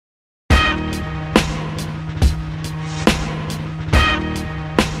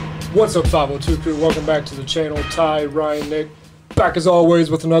What's up, 502 crew? Welcome back to the channel. Ty, Ryan, Nick, back as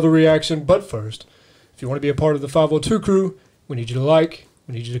always with another reaction. But first, if you want to be a part of the 502 crew, we need you to like,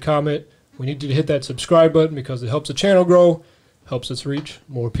 we need you to comment, we need you to hit that subscribe button because it helps the channel grow, helps us reach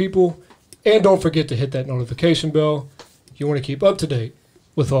more people, and don't forget to hit that notification bell if you want to keep up to date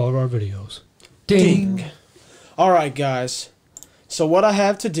with all of our videos. Ding! Alright guys, so what I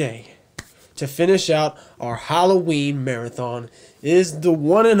have today to finish out our Halloween marathon is the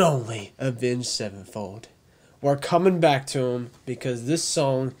one and only Avenged Sevenfold. We're coming back to him because this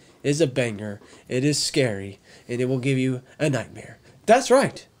song is a banger, it is scary, and it will give you a nightmare. That's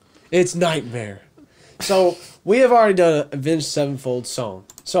right, it's Nightmare. So we have already done an Avenged Sevenfold song,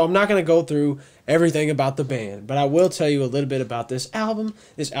 so I'm not going to go through everything about the band, but I will tell you a little bit about this album.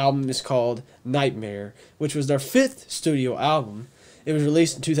 This album is called Nightmare, which was their 5th studio album. It was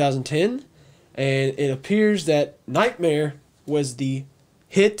released in 2010, and it appears that Nightmare was the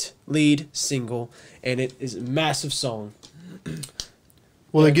hit lead single, and it is a massive song.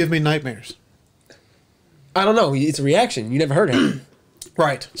 Will it give me nightmares? I don't know. It's a reaction. You never heard it.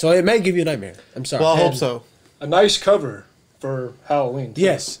 Right. So it may give you a nightmare. I'm sorry. Well, I hope so. A nice cover for Halloween, too.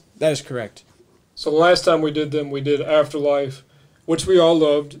 Yes, that is correct. So the last time we did them, we did Afterlife, which we all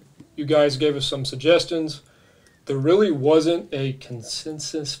loved. You guys gave us some suggestions. There really wasn't a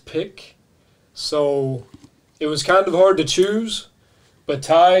consensus pick, so it was kind of hard to choose. But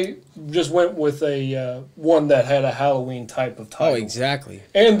Ty just went with a one that had a Halloween type of title. Oh, exactly.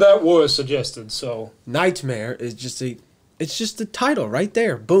 And that was suggested. So Nightmare is just it's just the title right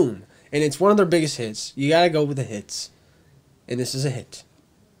there. Boom. And it's one of their biggest hits. You got to go with the hits. And this is a hit.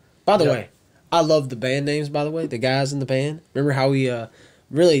 By the way, I love the band names, by the way. The guys in the band. Remember how we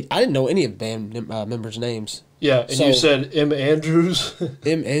really... I didn't know any of the band members' names. Yeah, and so, you said M. Andrews.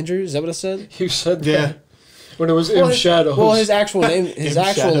 M. Andrews? Is that what I said? You said that. Yeah. When it was M. Shadows. Well, his actual name, his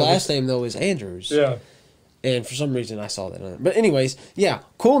actual last name, though, is Andrews. Yeah. And for some reason, I saw that on it. But anyways, yeah,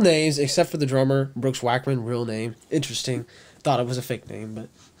 cool names, except for the drummer, Brooks Wackman, real name. Interesting. Thought it was a fake name, but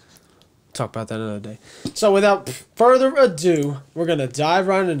talk about that another day. So without further ado, we're going to dive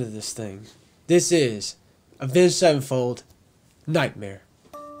right into this thing. This is Avenged Sevenfold, Nightmare.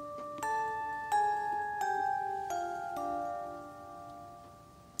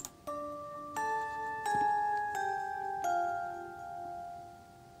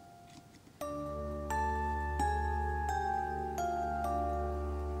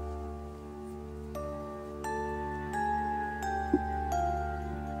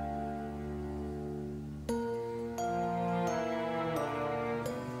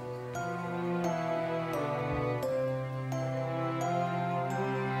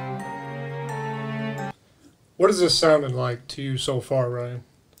 What is this sounding like to you so far, Ryan?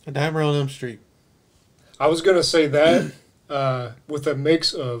 A Nightmare on Elm Street. I was going to say that with a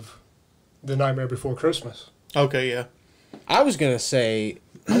mix of The Nightmare Before Christmas. Okay, yeah. I was going to say,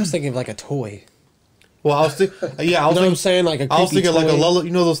 I was thinking of like a toy. Well, I was thinking, yeah, I was saying like a creepy I was thinking toy. like a lullaby,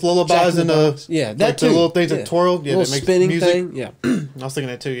 you know those lullabies and yeah, that like too. the little things that twirl, yeah, little that makes spinning music. thing, yeah. I was thinking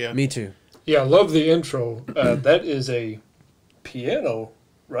that too, yeah. Me too. Yeah, I love the intro. That is a piano,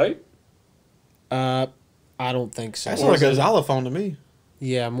 right? I don't think so. That's like a xylophone to me.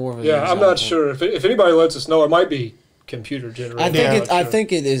 Yeah, more of a I'm not sure. If anybody lets us know, it might be computer generated. I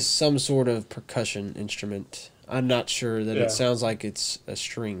think it is some sort of percussion instrument. I'm not sure that it sounds like it's a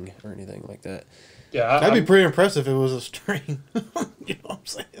string or anything like that. Yeah, that'd be pretty impressive if it was a string. You know what I'm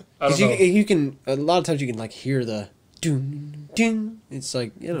saying? I don't know. You can a lot of times you can like hear the ding ding. It's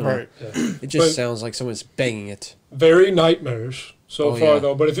like right. It just sounds like someone's banging it. Very nightmarish so far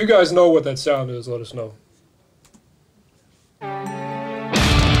though. But if you guys know what that sound is, let us know.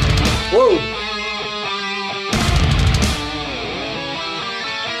 Whoa!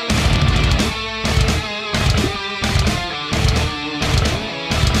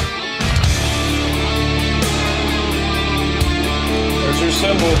 There's your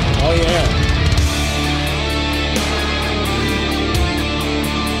symbol. Oh yeah.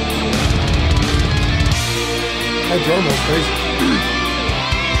 That drum was crazy.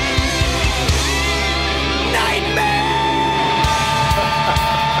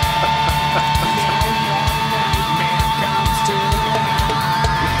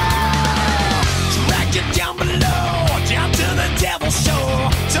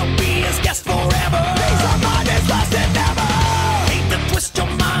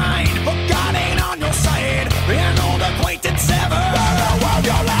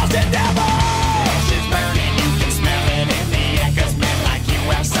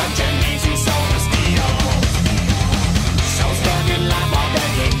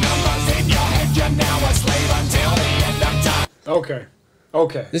 Okay.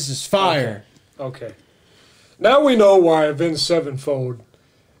 Okay. This is fire. Okay. Now we know why Avenged Sevenfold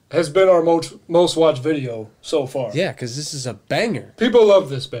has been our most watched video so far. Yeah, because this is a banger. People love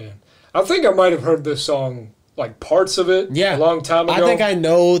this band. I think I might have heard this song, like parts of it, Yeah, a long time ago. I think I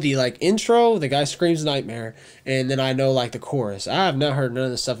know the like intro. The guy screams "Nightmare," and then I know like the chorus. I have not heard none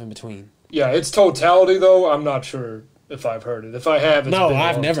of the stuff in between. Yeah, its totality though, I'm not sure if I've heard it. If I have, it's No, been a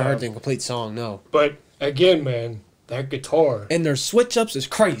I've long never time. heard the complete song. No, But again, man, that guitar. and their switch ups is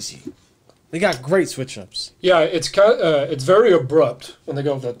crazy. They got great switch ups. Yeah, it's it's very abrupt when they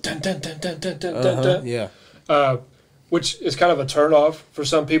go the dun dun dun dun dun dun dun dun. Yeah. Which is kind of a turn off for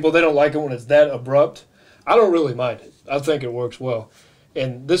some people. They don't like it when it's that abrupt. I don't really mind it. I think it works well.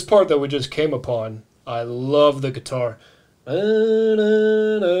 And this part that we just came upon, I love the guitar.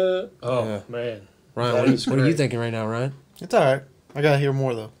 Oh, Yeah. man. Ryan, That what is are you great. thinking right now, Ryan? It's all right. I gotta hear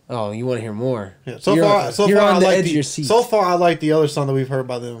more though. Oh, you want to hear more? Yeah. So You're- far, you're I on the like edge of your seat. So far, I like the other song that we've heard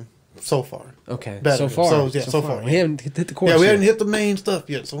by them. So far. Okay. Better. So far. So far. We haven't hit the chorus. Yeah, we yet. haven't hit the main stuff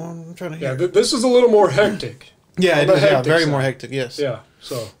yet, so I'm trying to Yeah, hear. this is a little more hectic. Yeah, it the is. Yeah, hectic very side. more hectic. Yes. Yeah,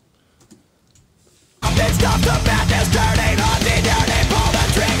 so. This stuff the madness, dirty, naughty, dirty, pull the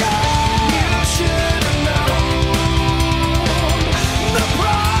trigger. You should have known the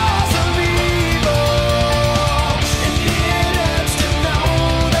price of evil. It hurts to know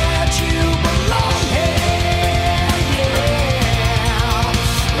that you belong here.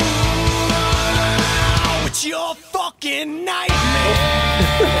 Ooh, it's your fucking nightmare.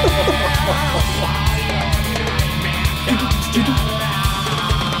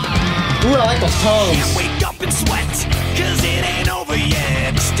 Ooh, I like those tones. Can't wake up and sweat, cause it ain't over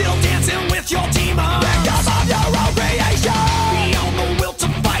yet. Still dancing with your demons, victim of your own creation. Beyond the will to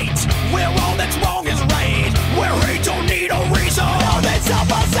fight, where all that's wrong is right, where hate don't need a reason, all that's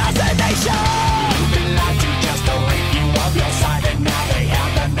self-assassination. You've been lied to just to rid you of your side, and now they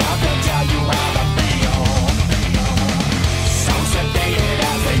have the nerve to tell you how to feel. So sedated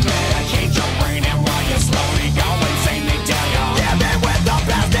as they medicate your brain, and while you slowly go insane, they tell you live it with the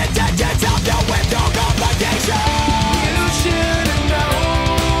best intentions of your with no complication. You should have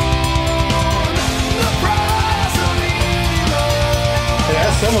known the price of evil. Yeah,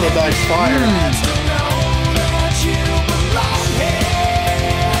 that's some of the dice fire. It's to know that you belong here,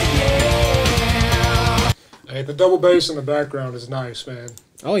 yeah. Hey, the double bass in the background is nice, man.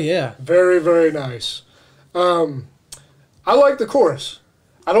 Oh yeah. Very, very nice. I like the chorus.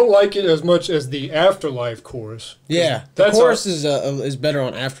 I don't like it as much as the Afterlife chorus. Yeah. The That's chorus is better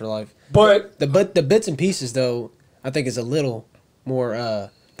on Afterlife. But The bits and pieces though, I think is a little more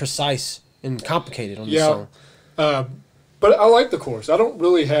precise and complicated on this yeah, song. but I like the chorus. I don't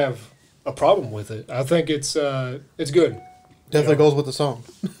really have a problem with it. I think it's good. Definitely goes with the song.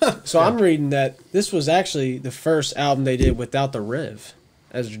 So I'm reading that this was actually the first album they did without the Rev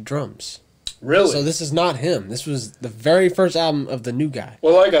as the drums. Really. So this is not him. This was the very first album of the new guy.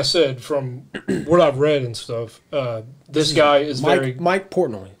 Well, like I said, from what I've read and stuff, this guy is very Mike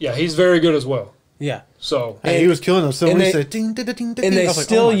Portnoy. yeah, he's very good as well. Yeah. So And he was killing them. So and when he they- said ding, ding, ding, ding, ding, And I they was like,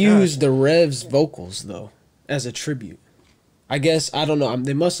 still oh my use gosh. the Rev's vocals though as a tribute. I guess I don't know.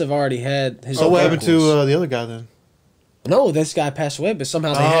 They must have already had his. So what happened vocals. to the other guy then? No, this guy passed away, but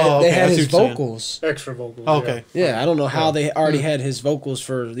somehow they Oh, had okay, I had see his what you're saying. vocals. extra vocals. Oh, okay. Yeah, I don't know how they already had his vocals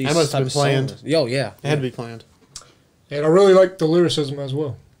for these That must have type been of planned. songs. Yo, yeah. It had to be planned. Yeah. And I really like the lyricism as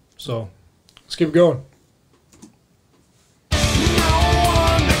well. So let's keep it going. No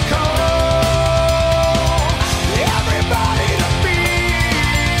one to call, everybody to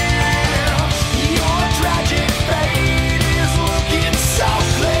feel. Your tragic fate is looking so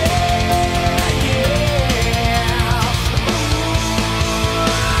clear, yeah.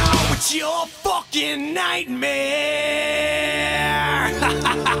 Ooh, it's your fucking nightmare.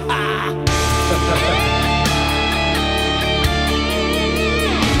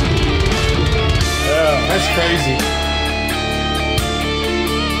 That's crazy.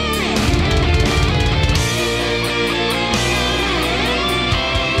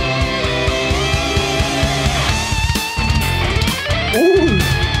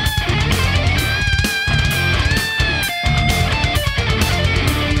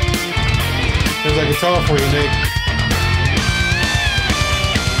 There's a guitar for you, Nick.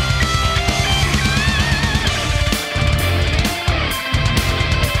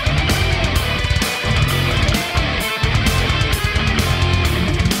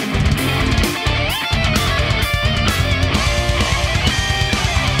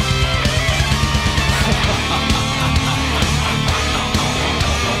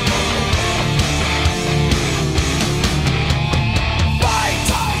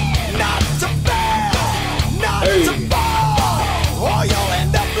 Fight, not to fail, not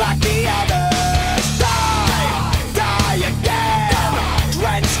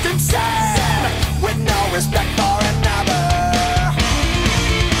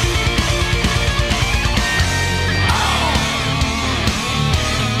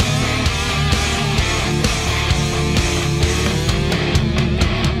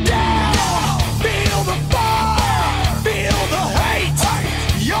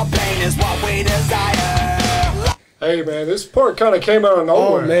we desire. Hey man, this part kind of came out of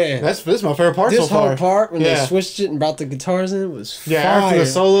nowhere. Oh man, This is my favorite part this so far. whole part when Yeah. they switched it and brought the guitars in was Yeah, fire. after the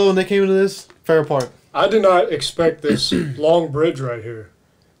solo and they came into this, favorite part. I did not expect this long bridge right here.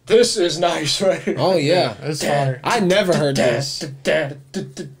 This is nice right here. Oh yeah, It's fire. I never heard this.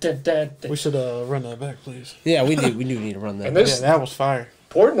 We should run that back, please. Yeah, we do. We do need to run that. And this Yeah, that was fire.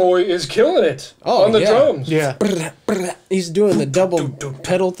 Portnoy is killing it Oh, on the yeah. drums. Yeah. He's doing the double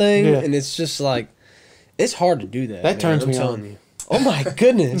pedal thing, Yeah. and it's just like it's hard to do that. That man, turns I'm me telling on. you. Oh my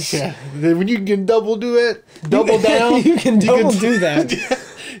goodness! Yeah. Then when you can double do it, double down, you can double do that.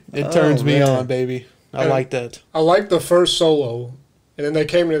 it turns me man. on, baby. I like that. I like the first solo, and then they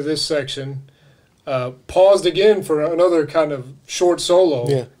came into this section, paused again for another kind of short solo,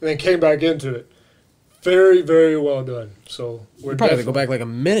 Yeah. and then came back into it. Very, very well done. So we're We're probably gonna definitely go back like a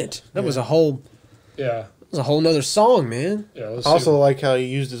minute. That was a whole. Yeah, That was a whole nother song, man. yeah. Let's I also see. like how he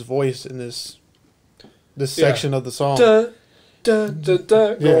used his voice in this Yeah. section of the song. Da, da, da, da,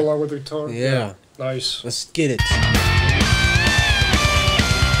 Yeah. go along with the guitar. Yeah. Nice. Let's get it.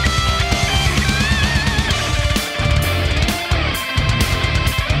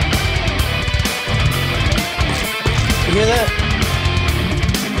 You hear that?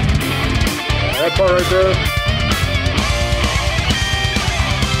 That part right there.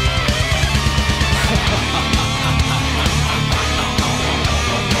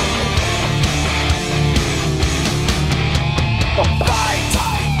 Fight,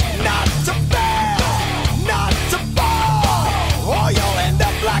 not to fail, not to fall, or you'll end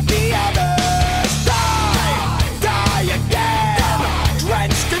up like the others. Die again,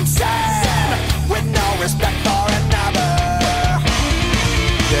 drenched in sand, with no respect for another.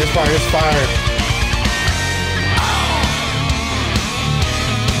 Yeah, it's fire. It's fire.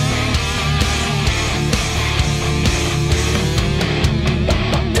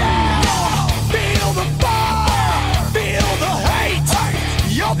 Feel the fire, feel the hate.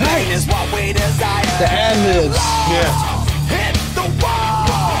 Your pain is what we desire. The ad-libs. Yeah. Hit the wall,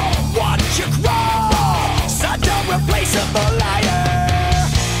 watch you crawl. Such a replaceable liar.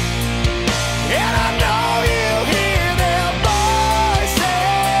 And I know you hear their voices.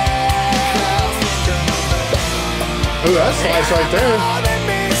 Ooh, that's nice right there. All they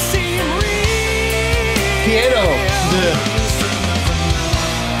may seem real. Piano. Yeah.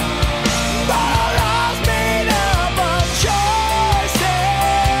 But our lives made up of choices.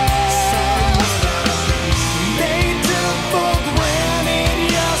 They took for granted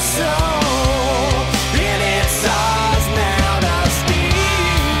your soul, and it's ours now to steal.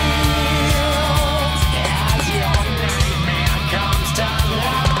 As your nightmare comes to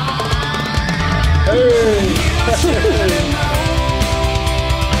life, Hey.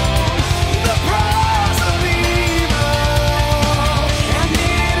 the price of evil, and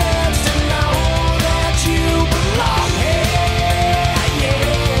it hurts to know that you belong here.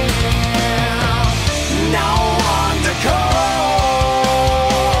 Yeah, no one to call,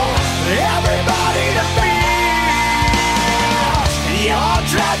 everybody to feel. Your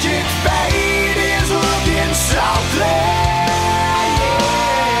tragic fate is looking so clear.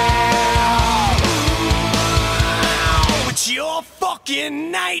 Yeah, it's your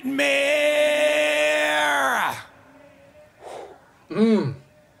fucking nightmare.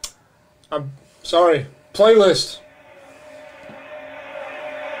 I'm sorry. Playlist.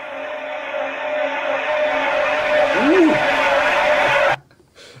 Ooh.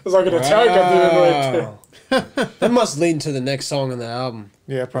 It's like an attack at the end right there. That must lead into the next song on the album.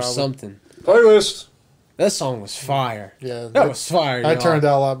 Yeah, Or probably. something. Playlist. That song was fire. Yeah. That was fire. That y'all. turned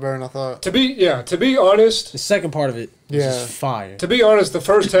out a lot better than I thought. To be honest, The second part of it was Yeah. just fire. the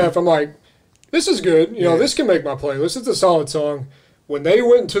first half I'm like, this is good. You know, Yeah. this can make my playlist. It's a solid song. When they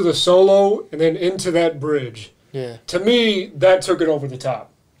went into the solo and then into that bridge, Yeah. to me that took it over the top.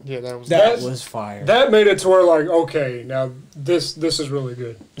 Yeah, that was That That's- was fire. That made it to where like, okay, now this is really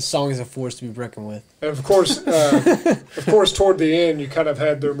good. The song is a force to be reckoned with. And of course, toward the end, you kind of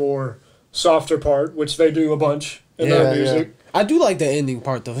had their more softer part, which they do a bunch in Yeah, their music. I do like the ending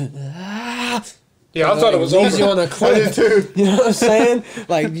part though. Yeah, I thought it was leaves you over. on a cliff. You know what I'm saying?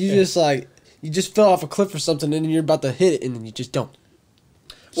 Like you just fell off a cliff or something, and then you're about to hit it, and then you just don't.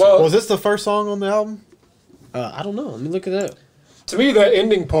 Well, Was this the first song on the album? I don't know. Let me look it up. to me, that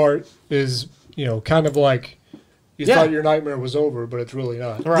ending part is, kind of like you Yeah. thought your nightmare was over, but it's really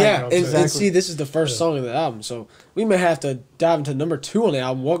not. Right. Yeah, You know what I'm and, saying? and see, this is the first song of the album, so we may have to dive into number 2 on the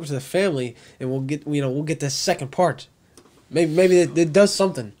album. Welcome to the family, and we'll get the second part. Maybe it does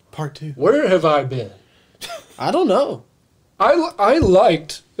something. Part 2. Where have I been? I don't know. I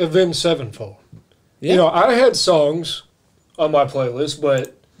liked Avenged Sevenfold. Yeah. I had songs on my playlist,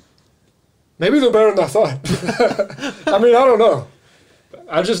 but Maybe they're better than I thought. I mean, I don't know.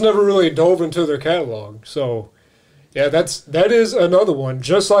 I just never really dove into their catalog. So, yeah, that is another one,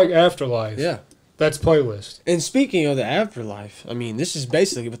 just like Afterlife. Yeah. That's playlist. And speaking of the afterlife, I mean, this is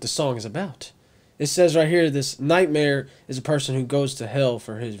basically what the song is about. It says right here, this nightmare is a person who goes to hell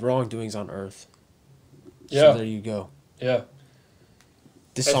for his wrongdoings on earth. Yeah. So there you go. Yeah.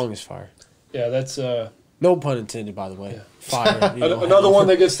 This song is fire. Yeah, that's No pun intended, by the way. Yeah. Fire. You know, another one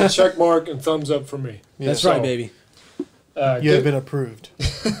that gets the check mark and thumbs up for me. That's So, right, baby. You have been approved.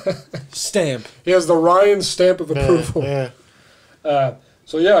 Stamp. He has the Ryan stamp of approval. Yeah.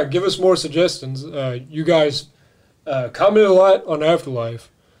 So yeah, give us more suggestions. You guys comment a lot on Afterlife,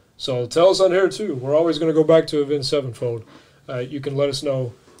 so tell us on here too. We're always going to go back to Avenged Sevenfold. You can let us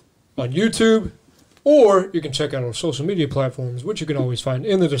know on YouTube, or you can check out our social media platforms, which you can always find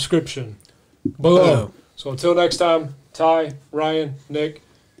in the description below. So until next time, Ty, Ryan, Nick,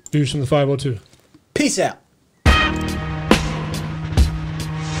 views from the 502. Peace out.